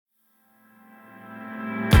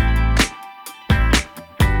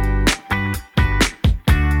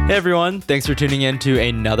Hey everyone, thanks for tuning in to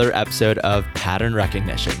another episode of Pattern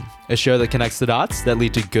Recognition, a show that connects the dots that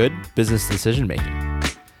lead to good business decision making.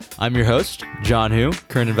 I'm your host, John Hu,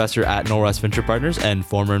 current investor at Norwest Venture Partners and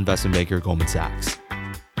former investment banker at Goldman Sachs.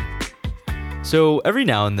 So every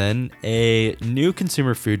now and then, a new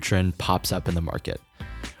consumer food trend pops up in the market,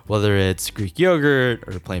 whether it's Greek yogurt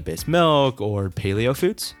or plant-based milk or paleo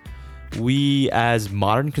foods. We, as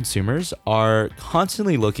modern consumers, are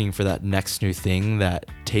constantly looking for that next new thing that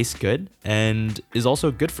tastes good and is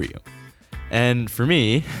also good for you. And for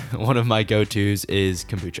me, one of my go-tos is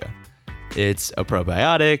kombucha. It's a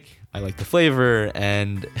probiotic, I like the flavor,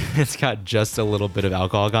 and it's got just a little bit of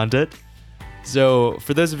alcohol content. So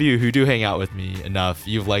for those of you who do hang out with me enough,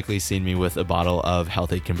 you've likely seen me with a bottle of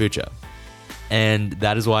Health-Ade kombucha. And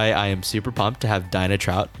that is why I am super pumped to have Dinah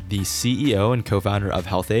Trout, the CEO and co-founder of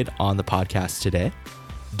Health-Ade, on the podcast today.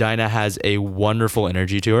 Dinah has a wonderful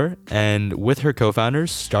energy to her, and with her co-founders,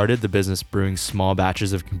 started the business brewing small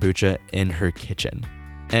batches of kombucha in her kitchen.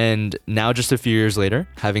 And now just a few years later,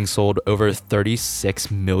 having sold over 36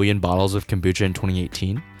 million bottles of kombucha in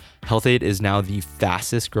 2018, Health-Ade is now the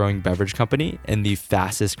fastest growing beverage company in the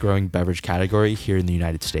fastest growing beverage category here in the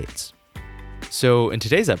United States. So in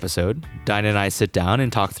today's episode, Dinah and I sit down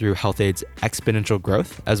and talk through Health-Ade's exponential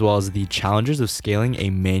growth, as well as the challenges of scaling a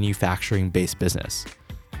manufacturing-based business.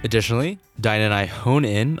 Additionally, Dinah and I hone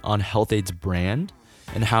in on Health-Ade's brand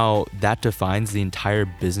and how that defines the entire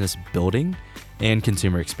business building and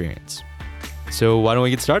consumer experience. So why don't we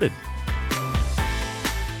get started?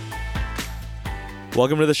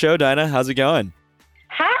 Welcome to the show, Dinah. How's it going?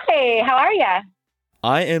 Hi, how are you?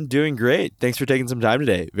 I am doing great. Thanks for taking some time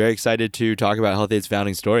today. Very excited to talk about Health-Ade's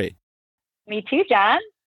founding story. Me too, John.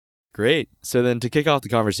 Great. So then to kick off the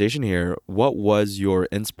conversation here, what was your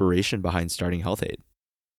inspiration behind starting Health-Ade?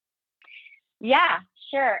 Yeah,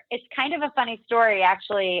 sure. It's kind of a funny story,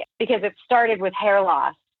 actually, because it started with hair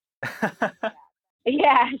loss.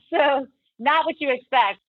 Yeah, so not what you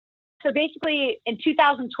expect. So basically, in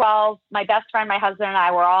 2012, my best friend, my husband, and I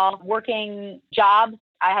were all working jobs.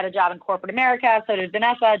 I had a job in corporate America, so did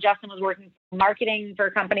Vanessa. Justin was working marketing for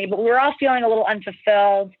a company, but we were all feeling a little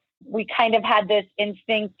unfulfilled. We kind of had this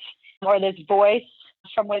instinct or this voice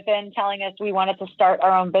from within telling us we wanted to start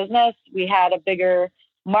our own business. We had a bigger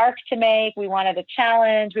mark to make. We wanted a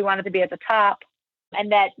challenge. We wanted to be at the top,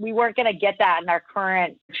 and that we weren't going to get that in our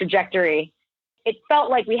current trajectory. It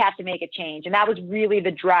felt like we had to make a change. And that was really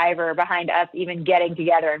the driver behind us even getting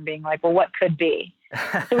together and being like, well, what could be?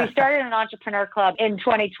 So we started an entrepreneur club in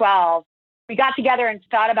 2012. We got together and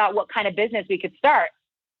thought about what kind of business we could start.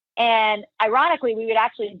 And ironically, we would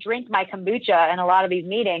actually drink my kombucha in a lot of these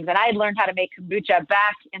meetings. And I had learned how to make kombucha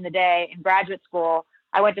back in the day in graduate school.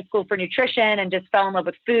 I went to school for nutrition and just fell in love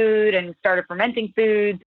with food and started fermenting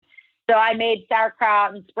foods. So I made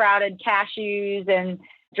sauerkraut and sprouted cashews and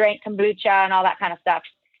drank kombucha and all that kind of stuff.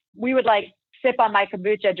 We would sip on my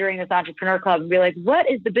kombucha during this entrepreneur club and be like, what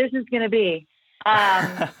is the business going to be?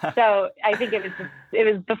 So I think it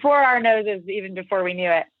was before our noses, even before we knew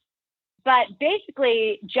it. But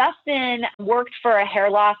basically, Justin worked for a hair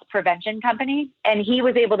loss prevention company, and he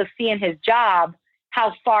was able to see in his job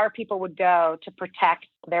how far people would go to protect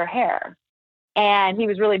their hair. And he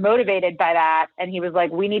was really motivated by that. And he was like,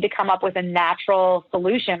 we need to come up with a natural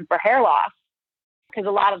solution for hair loss, because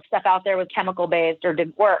a lot of stuff out there was chemical-based or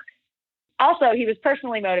didn't work. Also, he was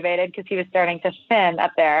personally motivated because he was starting to thin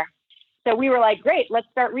up there. So we were like, great, let's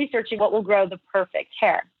start researching what will grow the perfect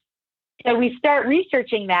hair. So we start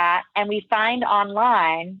researching that, and we find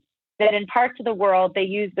online that in parts of the world, they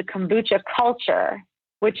use the kombucha culture,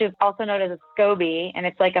 which is also known as a SCOBY. And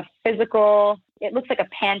it's like it looks like a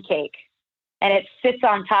pancake, and it sits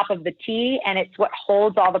on top of the tea, and it's what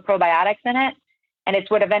holds all the probiotics in it. And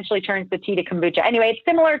it's what eventually turns the tea to kombucha. Anyway, it's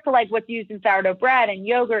similar to what's used in sourdough bread and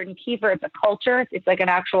yogurt and kefir. It's a culture. It's like an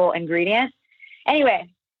actual ingredient. Anyway,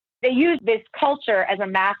 they use this culture as a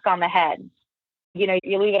mask on the head. You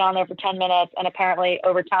leave it on there for 10 minutes, and apparently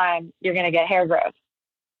over time, you're going to get hair growth.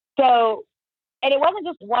 So, and it wasn't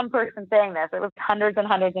just one person saying this. It was hundreds and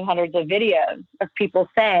hundreds and hundreds of videos of people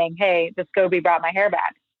saying, hey, the SCOBY brought my hair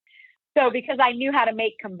back. So because I knew how to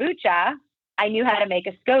make kombucha, I knew how to make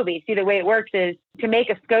a SCOBY. See, the way it works is to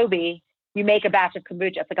make a SCOBY, you make a batch of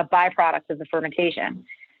kombucha. It's like a byproduct of the fermentation.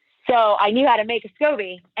 So I knew how to make a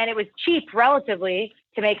SCOBY, and it was cheap relatively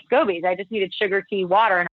to make SCOBYs. I just needed sugar, tea,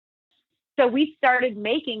 water. So we started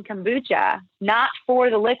making kombucha, not for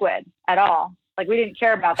the liquid at all. We didn't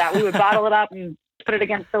care about that. We would bottle it up and put it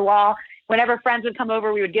against the wall. Whenever friends would come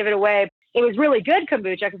over, we would give it away. It was really good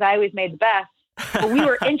kombucha because I always made the best. But we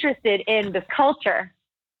were interested in the culture.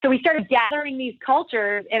 So we started gathering these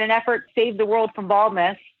cultures in an effort to save the world from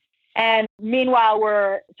baldness. And meanwhile,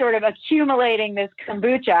 we're sort of accumulating this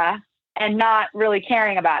kombucha and not really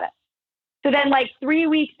caring about it. So then like 3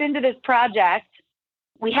 weeks into this project,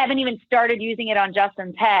 we haven't even started using it on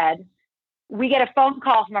Justin's head. We get a phone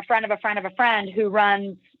call from a friend of a friend of a friend who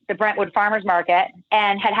runs the Brentwood Farmers Market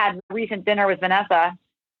and had recent dinner with Vanessa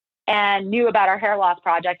and knew about our hair loss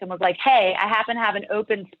project and was like, hey, I happen to have an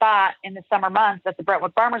open spot in the summer months at the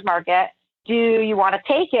Brentwood Farmers Market. Do you want to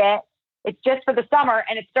take it? It's just for the summer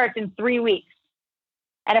and it starts in 3 weeks.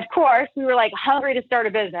 And of course, we were like hungry to start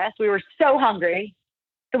a business. We were so hungry.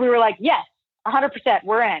 So we were like, yes, 100%,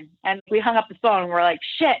 we're in. And we hung up the phone and we're like,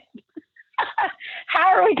 shit, how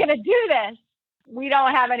are we going to do this? We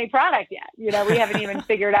don't have any product yet. We haven't even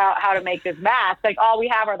figured out how to make this mask. Like all we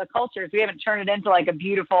have are the cultures. We haven't turned it into like a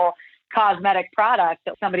beautiful cosmetic product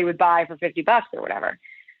that somebody would buy for $50 or whatever.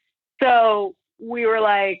 So we were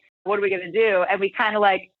like, what are we going to do? And we kind of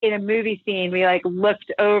like in a movie scene, we like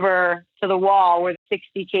looked over to the wall with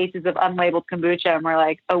 60 cases of unlabeled kombucha. And we're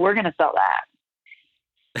like, oh, we're going to sell that.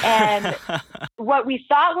 And what we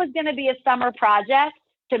thought was going to be a summer project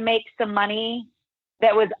to make some money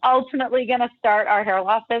that was ultimately going to start our hair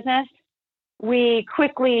loss business, we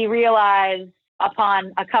quickly realized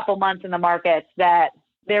upon a couple months in the markets that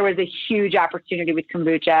there was a huge opportunity with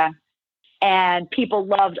kombucha and people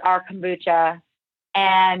loved our kombucha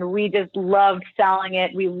and we just loved selling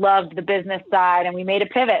it. We loved the business side and we made a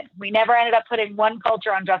pivot. We never ended up putting one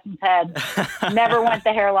culture on Justin's head, never went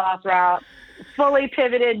the hair loss route, fully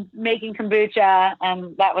pivoted making kombucha,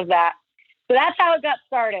 and that was that. So that's how it got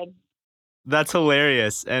started. That's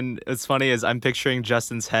hilarious. And what's funny is I'm picturing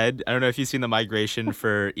Justin's head. I don't know if you've seen the migration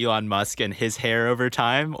for Elon Musk and his hair over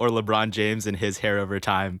time or LeBron James and his hair over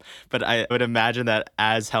time. But I would imagine that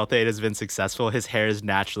as Health-Ade has been successful, his hair has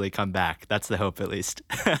naturally come back. That's the hope, at least.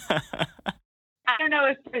 I don't know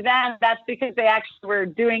if for them, that's because they actually were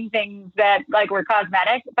doing things that like were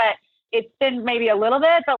cosmetic, but it's been maybe a little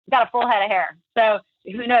bit, but we've got a full head of hair. So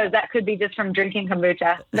who knows? That could be just from drinking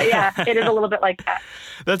kombucha. But yeah, it is a little bit like that.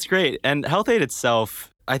 That's great. And Health-Ade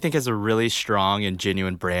itself, I think, has a really strong and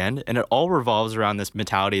genuine brand. And it all revolves around this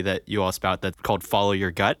mentality that you all spout that's called follow your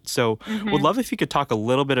gut. So would love if you could talk a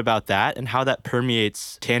little bit about that and how that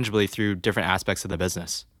permeates tangibly through different aspects of the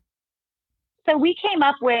business. So we came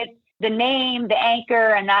up with the name, the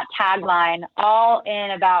anchor, and that tagline all in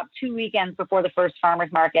about 2 weekends before the first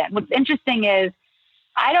farmers market. What's interesting is,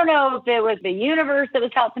 I don't know if it was the universe that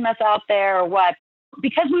was helping us out there or what,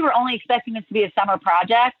 because we were only expecting this to be a summer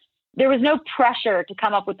project, there was no pressure to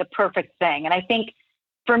come up with the perfect thing. And I think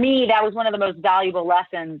for me, that was one of the most valuable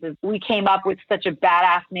lessons is we came up with such a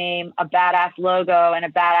badass name, a badass logo, and a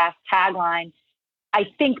badass tagline. I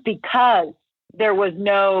think because there was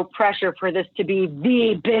no pressure for this to be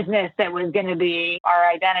the business that was going to be our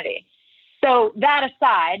identity. So that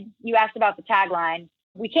aside, you asked about the tagline.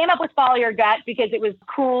 We came up with Follow Your Gut because it was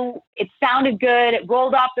cool. It sounded good. It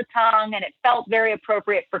rolled off the tongue and it felt very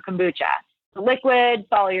appropriate for kombucha. The liquid,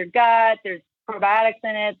 follow your gut. There's probiotics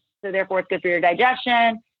in it. So therefore it's good for your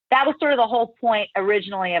digestion. That was sort of the whole point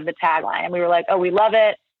originally of the tagline. And we were like, oh, we love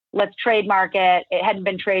it. Let's trademark it. It hadn't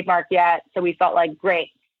been trademarked yet. So we felt like, great.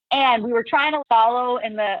 And we were trying to follow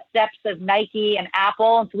in the steps of Nike and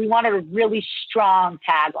Apple. And so we wanted a really strong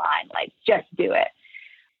tagline, like just do it.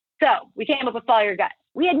 So we came up with Follow Your Gut.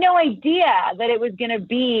 We had no idea that it was going to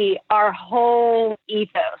be our whole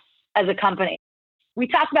ethos as a company. We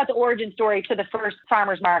talked about the origin story to the first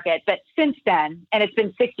farmers market, but since then, and it's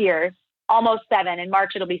been 6 years, almost 7. In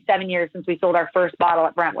March, it'll be 7 years since we sold our first bottle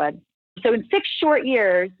at Brentwood. So in 6 short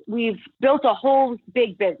years, we've built a whole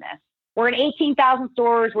big business. We're in 18,000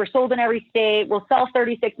 stores. We're sold in every state. We'll sell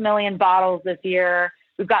 36 million bottles this year.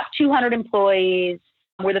 We've got 200 employees.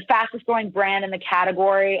 We're the fastest growing brand in the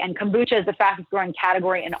category, and kombucha is the fastest growing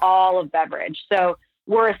category in all of beverage. So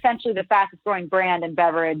we're essentially the fastest growing brand in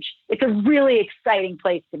beverage. It's a really exciting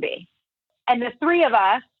place to be. And the three of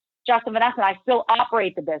us, Justin, Vanessa, and I still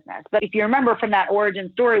operate the business. But if you remember from that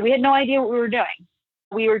origin story, we had no idea what we were doing.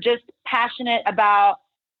 We were just passionate about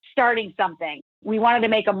starting something. We wanted to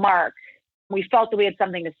make a mark. We felt that we had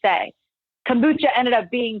something to say. Kombucha ended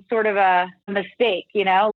up being sort of a mistake, you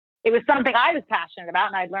know? It was something I was passionate about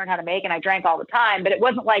and I'd learned how to make and I drank all the time, but it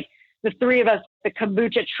wasn't like the three of us, the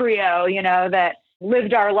kombucha trio, you know, that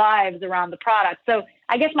lived our lives around the product. So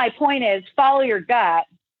I guess my point is follow your gut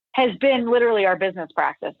has been literally our business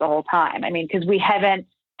practice the whole time. I mean, because we haven't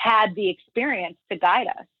had the experience to guide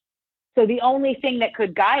us. So the only thing that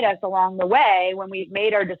could guide us along the way when we've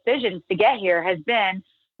made our decisions to get here has been,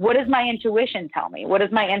 what does my intuition tell me? What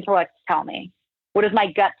does my intellect tell me? What does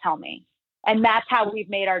my gut tell me? And that's how we've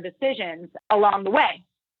made our decisions along the way.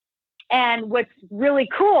 And what's really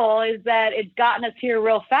cool is that it's gotten us here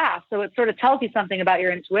real fast. So it sort of tells you something about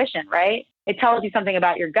your intuition, right? It tells you something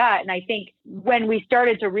about your gut. And I think when we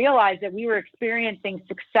started to realize that we were experiencing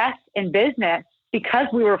success in business because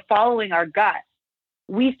we were following our gut,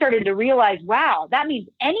 we started to realize, wow, that means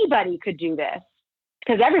anybody could do this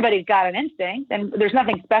because everybody's got an instinct and there's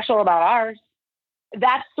nothing special about ours.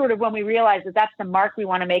 That's sort of when we realized that that's the mark we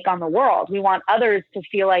want to make on the world. We want others to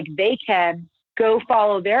feel like they can go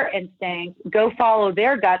follow their instinct, go follow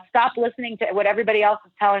their gut, stop listening to what everybody else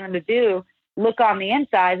is telling them to do, look on the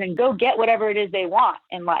inside and go get whatever it is they want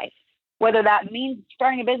in life. Whether that means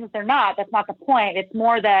starting a business or not, that's not the point. It's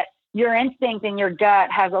more that your instinct and your gut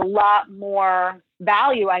has a lot more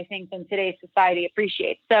value, I think, than today's society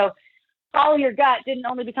appreciates. So follow your gut didn't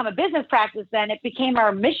only become a business practice then, it became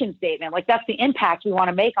our mission statement. Like that's the impact we want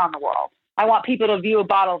to make on the world. I want people to view a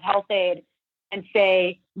bottle of Health-Ade and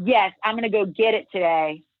say, yes, I'm going to go get it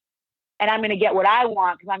today. And I'm going to get what I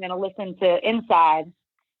want because I'm going to listen to inside.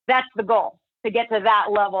 That's the goal, to get to that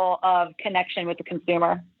level of connection with the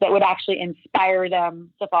consumer that would actually inspire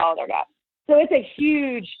them to follow their gut. So it's a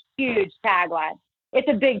huge, huge tagline. It's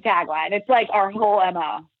a big tagline. It's like our whole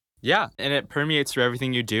MO. Yeah, and it permeates through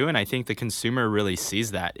everything you do. And I think the consumer really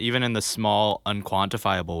sees that, even in the small,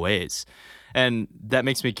 unquantifiable ways. And that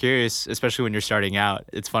makes me curious, especially when you're starting out.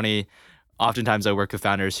 It's funny. Oftentimes I work with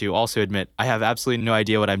founders who also admit, I have absolutely no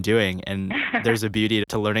idea what I'm doing. And there's a beauty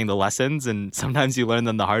to learning the lessons. And sometimes you learn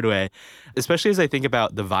them the hard way, especially as I think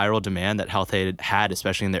about the viral demand that Health-Ade had,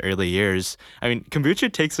 especially in the early years. I mean,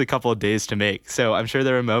 kombucha takes a couple of days to make. So I'm sure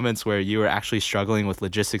there were moments where you were actually struggling with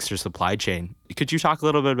logistics or supply chain. Could you talk a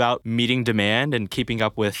little bit about meeting demand and keeping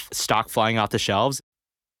up with stock flying off the shelves?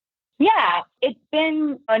 Yeah, it's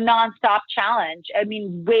been a nonstop challenge. I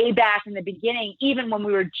mean, way back in the beginning, even when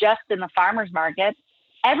we were just in the farmers market,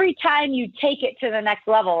 every time you take it to the next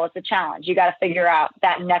level, it's a challenge. You got to figure out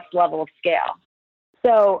that next level of scale.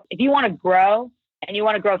 So if you want to grow and you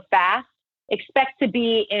want to grow fast, expect to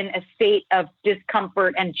be in a state of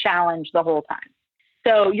discomfort and challenge the whole time.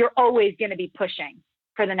 So you're always going to be pushing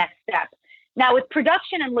for the next step. Now with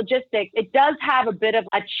production and logistics, it does have a bit of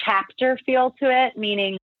a chapter feel to it,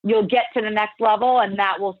 meaning you'll get to the next level and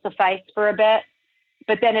that will suffice for a bit,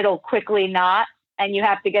 but then it'll quickly not. And you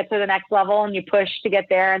have to get to the next level and you push to get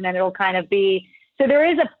there and then it'll kind of be. So there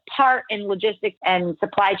is a part in logistics and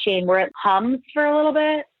supply chain where it hums for a little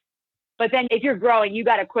bit, but then if you're growing, you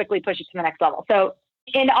got to quickly push it to the next level. So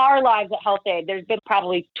in our lives at Health-Ade, there's been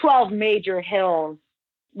probably 12 major hills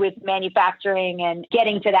with manufacturing and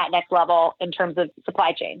getting to that next level in terms of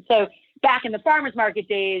supply chain. So back in the farmers market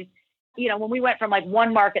days, you know, when we went from like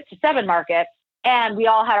 1 market to 7 markets and we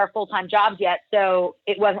all had our full-time jobs yet, so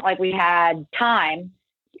it wasn't like we had time.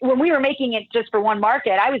 When we were making it just for 1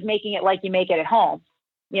 market, I was making it like you make it at home,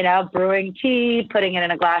 you know, brewing tea, putting it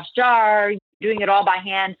in a glass jar, doing it all by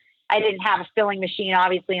hand. I didn't have a filling machine,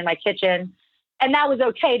 obviously, in my kitchen. And that was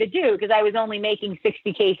okay to do because I was only making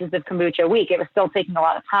 60 cases of kombucha a week. It was still taking a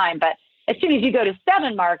lot of time. But as soon as you go to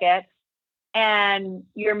 7 markets, and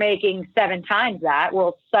you're making 7 times that,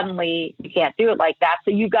 well, suddenly you can't do it like that.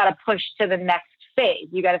 So you've got to push to the next phase.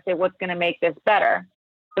 You got to say, what's going to make this better?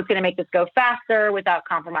 What's going to make this go faster without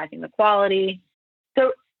compromising the quality?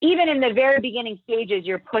 So even in the very beginning stages,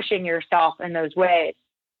 you're pushing yourself in those ways.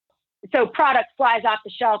 So product flies off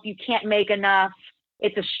the shelf. You can't make enough.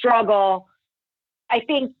 It's a struggle. I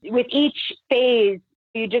think with each phase,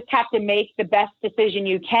 you just have to make the best decision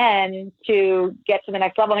you can to get to the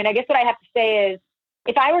next level. I mean, I guess what I have to say is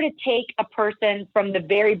if I were to take a person from the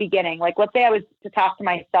very beginning, like let's say I was to talk to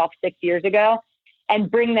myself 6 years ago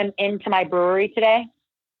and bring them into my brewery today,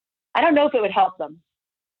 I don't know if it would help them.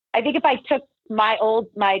 I think if I took my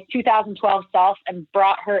 2012 self and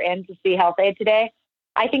brought her in to see Health-Ade today,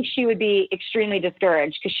 I think she would be extremely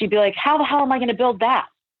discouraged because she'd be like, how the hell am I going to build that?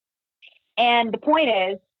 And the point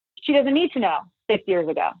is, she doesn't need to know 6 years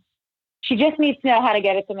ago. She just needs to know how to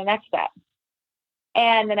get it to the next step.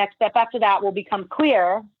 And the next step after that will become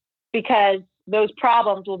clear because those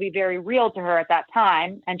problems will be very real to her at that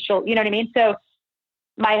time. And she'll, you know what I mean? So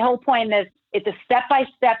my whole point is it's a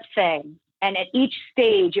step-by-step thing. And at each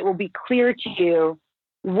stage, it will be clear to you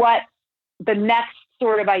what the next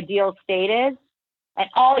sort of ideal state is. And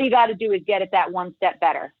all you got to do is get it that one step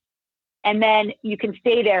better. And then you can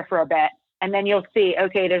stay there for a bit. And then you'll see,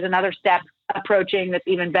 okay, there's another step approaching that's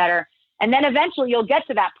even better. And then eventually you'll get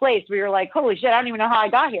to that place where you're like, holy shit, I don't even know how I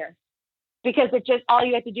got here. Because it's just all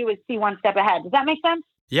you have to do is see one step ahead. Does that make sense?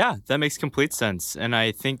 Yeah, that makes complete sense. And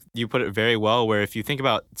I think you put it very well, where if you think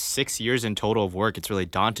about 6 years in total of work, it's really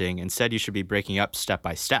daunting. Instead, you should be breaking up step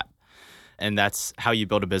by step. And that's how you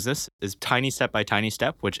build a business, is tiny step by tiny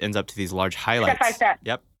step, which ends up to these large highlights. Step by step.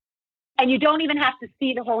 Yep. And you don't even have to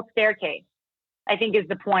see the whole staircase, I think is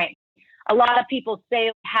the point. A lot of people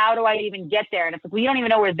say, how do I even get there? And it's like, well, you don't even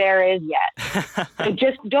know where there is yet. So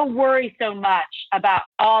just don't worry so much about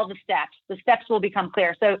all the steps. The steps will become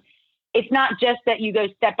clear. So it's not just that you go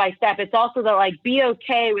step by step. It's also that, like, be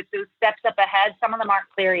okay with those steps up ahead. Some of them aren't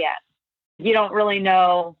clear yet. You don't really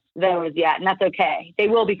know those yet, and that's okay. They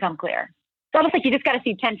will become clear. It's almost like you just got to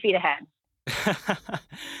see 10 feet ahead.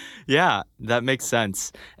 Yeah, that makes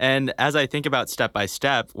sense. And as I think about step by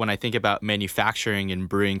step, when I think about manufacturing and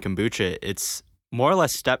brewing kombucha, it's more or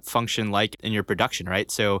less step function like in your production,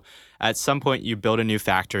 right? So at some point you build a new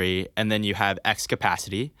factory and then you have X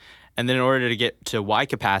capacity. And then in order to get to Y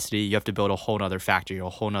capacity, you have to build a whole nother factory, a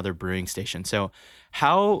whole nother brewing station. So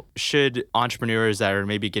how should entrepreneurs that are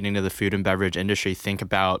maybe getting into the food and beverage industry think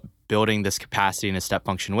about building this capacity in a step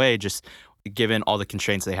function way, just given all the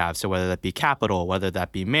constraints they have? So whether that be capital, whether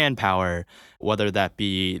that be manpower, whether that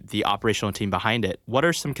be the operational team behind it, what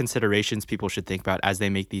are some considerations people should think about as they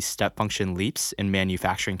make these step function leaps in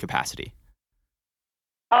manufacturing capacity?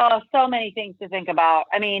 Oh, so many things to think about.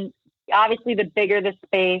 I mean, obviously, the bigger the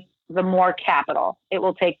space, the more capital it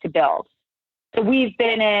will take to build. So we've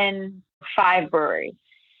been in 5 breweries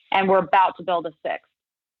and we're about to build a 6th.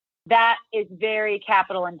 That is very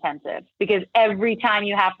capital intensive because every time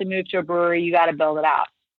you have to move to a brewery, you got to build it out.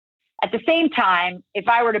 At the same time, if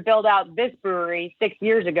I were to build out this brewery 6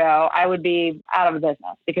 years ago, I would be out of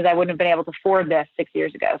business because I wouldn't have been able to afford this 6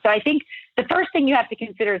 years ago. So I think the first thing you have to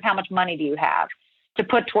consider is how much money do you have to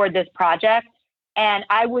put toward this project. And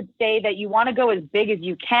I would say that you want to go as big as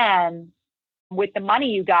you can with the money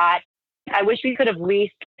you got. I wish we could have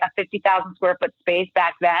leased a 50,000 square foot space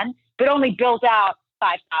back then, but only built out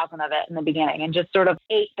 5,000 of it in the beginning and just sort of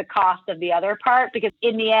ate the cost of the other part, because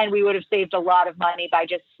in the end, we would have saved a lot of money by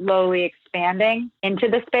just slowly expanding into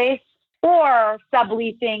the space or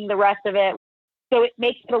subleasing the rest of it. So it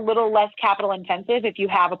makes it a little less capital intensive if you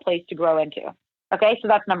have a place to grow into. Okay, so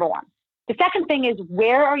that's number one. The second thing is,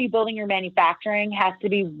 where are you building your manufacturing has to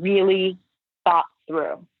be really thought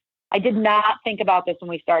through. I did not think about this when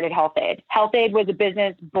we started Health-Ade. Health-Ade was a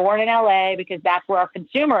business born in LA because that's where our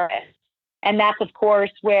consumer is. And that's, of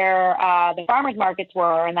course, where the farmers markets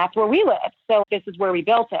were, and that's where we live. So this is where we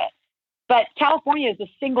built it. But California is the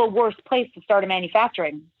single worst place to start a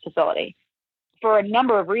manufacturing facility for a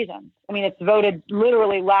number of reasons. I mean, it's voted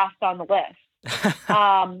literally last on the list.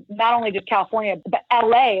 Not only just California, but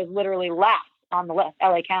LA is literally last on the list,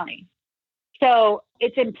 LA County. So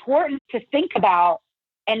it's important to think about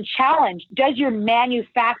and challenge, does your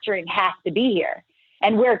manufacturing have to be here?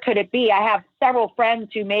 And where could it be? I have several friends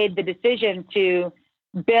who made the decision to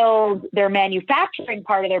build their manufacturing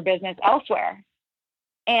part of their business elsewhere.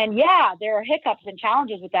 And yeah, there are hiccups and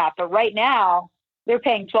challenges with that. But right now, they're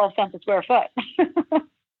paying 12 cents a square foot.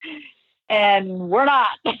 And we're not.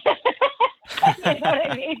 You know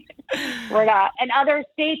what I mean? We're not. And other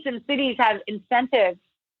states and cities have incentives,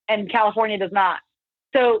 and California does not.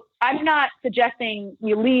 So I'm not suggesting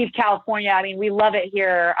you leave California. I mean, we love it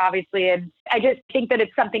here, obviously. And I just think that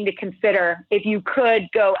it's something to consider. If you could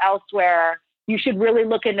go elsewhere, you should really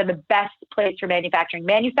look into the best place for manufacturing.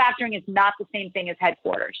 Manufacturing is not the same thing as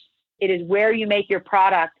headquarters. It is where you make your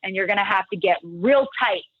product, and you're going to have to get real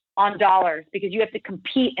tight on dollars because you have to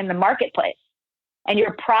compete in the marketplace. And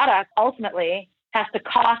your product ultimately has to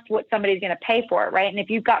cost what somebody's going to pay for it, right? And if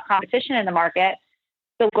you've got competition in the market,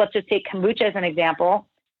 so let's just take kombucha as an example.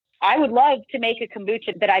 I would love to make a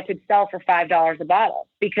kombucha that I could sell for $5 a bottle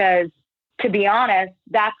because, to be honest,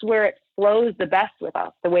 that's where it flows the best with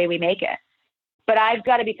us, the way we make it. But I've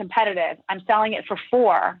got to be competitive. I'm selling it for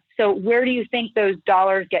 $4. So where do you think those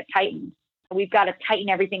dollars get tightened? We've got to tighten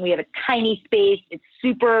everything. We have a tiny space. It's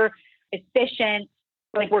super efficient.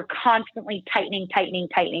 Like, we're constantly tightening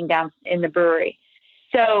down in the brewery.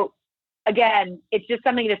 So again, it's just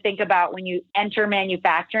something to think about when you enter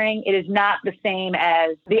manufacturing. It is not the same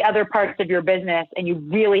as the other parts of your business, and you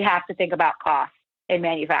really have to think about cost in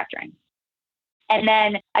manufacturing. And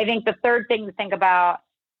then I think the third thing to think about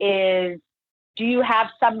is, do you have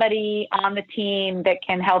somebody on the team that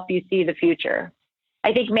can help you see the future?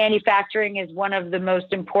 I think manufacturing is one of the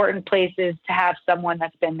most important places to have someone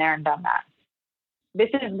that's been there and done that. This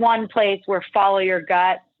is one place where follow your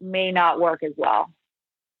gut may not work as well.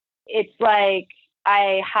 It's like,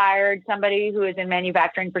 I hired somebody who was in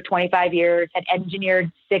manufacturing for 25 years, had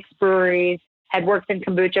engineered 6 breweries, had worked in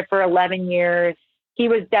kombucha for 11 years. He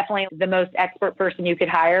was definitely the most expert person you could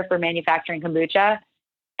hire for manufacturing kombucha.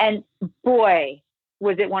 And boy,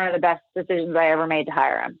 was it one of the best decisions I ever made to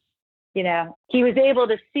hire him. He was able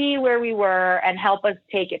to see where we were and help us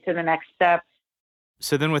take it to the next step.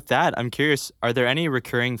 So then with that, I'm curious, are there any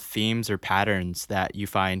recurring themes or patterns that you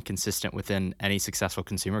find consistent within any successful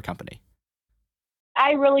consumer company?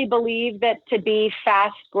 I really believe that to be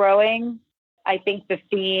fast growing, I think the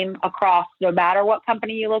theme across no matter what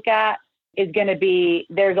company you look at is going to be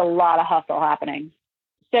there's a lot of hustle happening.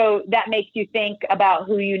 So that makes you think about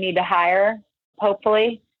who you need to hire,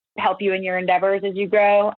 hopefully, to help you in your endeavors as you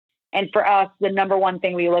grow. And for us, the number one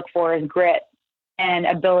thing we look for is grit and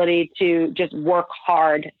ability to just work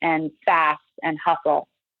hard and fast and hustle,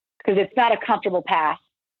 because it's not a comfortable path.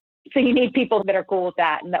 So you need people that are cool with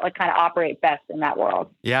that and that kind of operate best in that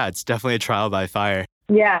world. Yeah, it's definitely a trial by fire.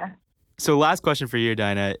 Yeah. So last question for you,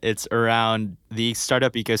 Dinah. It's around the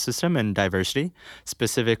startup ecosystem and diversity.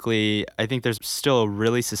 Specifically, I think there's still a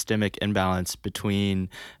really systemic imbalance between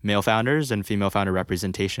male founders and female founder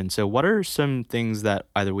representation. So what are some things that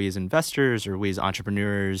either we as investors or we as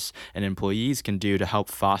entrepreneurs and employees can do to help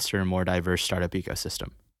foster a more diverse startup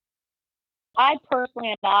ecosystem? I personally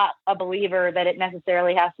am not a believer that it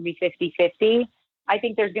necessarily has to be 50-50. I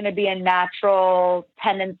think there's going to be a natural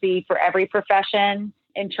tendency for every profession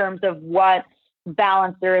in terms of what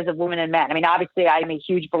balance there is of women and men. I mean, obviously, I'm a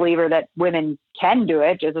huge believer that women can do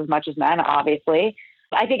it just as much as men, obviously.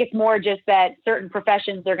 I think it's more just that certain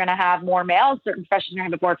professions are going to have more males, certain professions are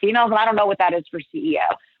going to have more females, and I don't know what that is for CEO.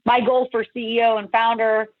 My goal for CEO and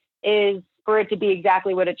founder is for it to be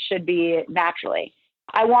exactly what it should be naturally.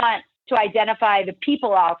 I want to identify the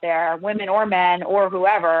people out there, women or men or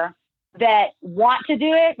whoever, that want to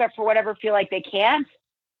do it, but for whatever feel like they can't,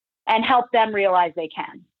 and help them realize they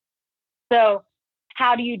can. So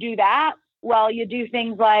how do you do that? Well, you do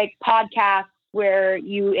things like podcasts where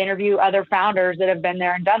you interview other founders that have been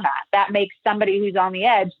there and done that. That makes somebody who's on the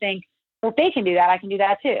edge think, well, if they can do that, I can do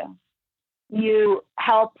that too. You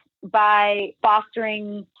help by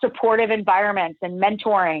fostering supportive environments and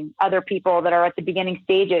mentoring other people that are at the beginning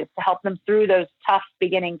stages to help them through those tough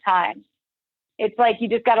beginning times. It's like you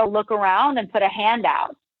just got to look around and put a hand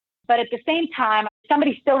out. But at the same time,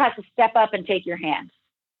 somebody still has to step up and take your hand.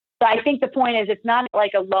 So I think the point is it's not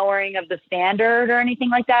like a lowering of the standard or anything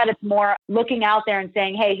like that. It's more looking out there and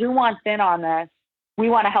saying, hey, who wants in on this? We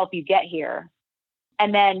want to help you get here.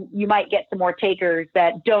 And then you might get some more takers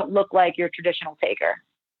that don't look like your traditional taker.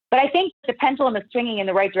 But I think the pendulum is swinging in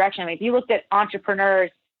the right direction. I mean, if you looked at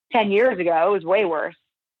entrepreneurs 10 years ago, it was way worse.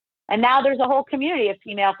 And now there's a whole community of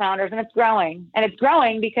female founders, and it's growing. And it's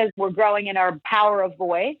growing because we're growing in our power of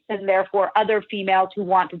voice. And therefore, other females who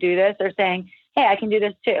want to do this are saying, hey, I can do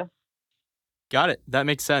this too. Got it. That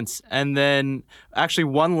makes sense. And then actually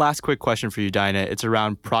one last quick question for you, Dinah. It's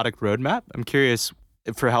around product roadmap. I'm curious,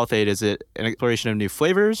 for Health-Ade, is it an exploration of new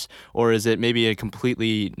flavors, or is it maybe a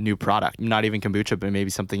completely new product? Not even kombucha, but maybe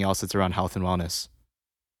something else that's around health and wellness?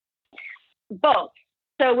 Both.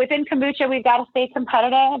 So within kombucha, we've got to stay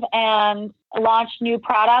competitive and launch new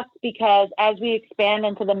products, because as we expand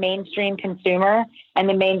into the mainstream consumer and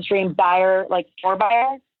the mainstream buyer, like store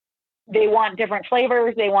buyers, they want different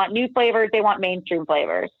flavors, they want new flavors, they want mainstream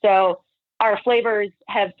flavors. So our flavors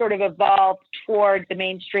have sort of evolved toward the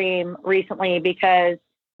mainstream recently because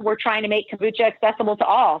we're trying to make kombucha accessible to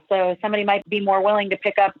all. So somebody might be more willing to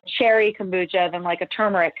pick up cherry kombucha than like a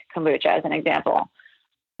turmeric kombucha, as an example.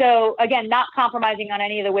 So again, not compromising on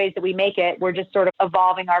any of the ways that we make it. We're just sort of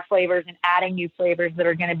evolving our flavors and adding new flavors that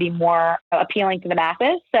are going to be more appealing to the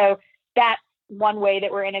masses. So that's one way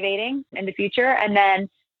that we're innovating in the future. And then,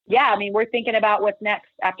 yeah, I mean, we're thinking about what's next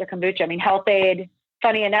after kombucha. I mean, Health-Ade,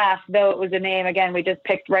 funny enough, though it was a name, again, we just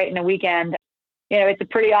picked right in the weekend, it's a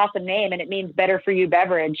pretty awesome name, and it means better for you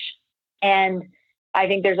beverage. And I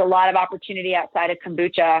think there's a lot of opportunity outside of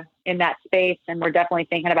kombucha in that space, and we're definitely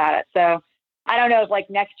thinking about it. So I don't know if like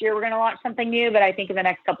next year we're going to launch something new, but I think in the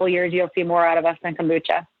next couple of years, you'll see more out of us than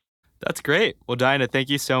kombucha. That's great. Well, Dinah, thank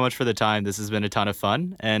you so much for the time. This has been a ton of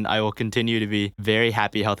fun, and I will continue to be very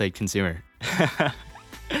happy Health-Ade consumer.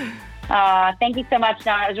 Thank you so much,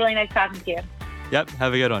 John. It was really nice talking to you. Yep.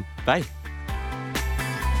 Have a good one. Bye.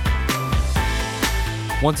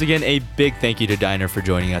 Once again, a big thank you to Dinah for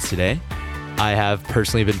joining us today. I have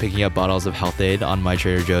personally been picking up bottles of Health-Ade on my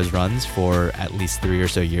Trader Joe's runs for at least 3 or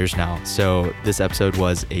so years now. So this episode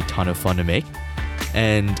was a ton of fun to make.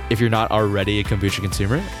 And if you're not already a kombucha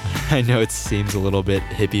consumer, I know it seems a little bit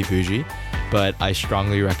hippie bougie, but I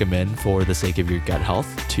strongly recommend, for the sake of your gut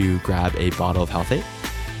health, to grab a bottle of Health-Ade.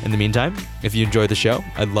 In the meantime, if you enjoyed the show,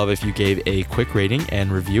 I'd love if you gave a quick rating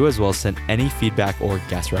and review, as well as sent any feedback or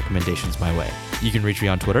guest recommendations my way. You can reach me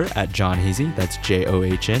on Twitter at John Heezy, that's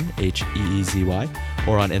JohnHeezy,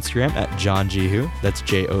 or on Instagram at JohnGhu, that's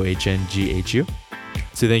JohnGhu.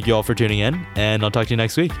 So thank you all for tuning in, and I'll talk to you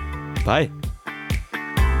next week. Bye.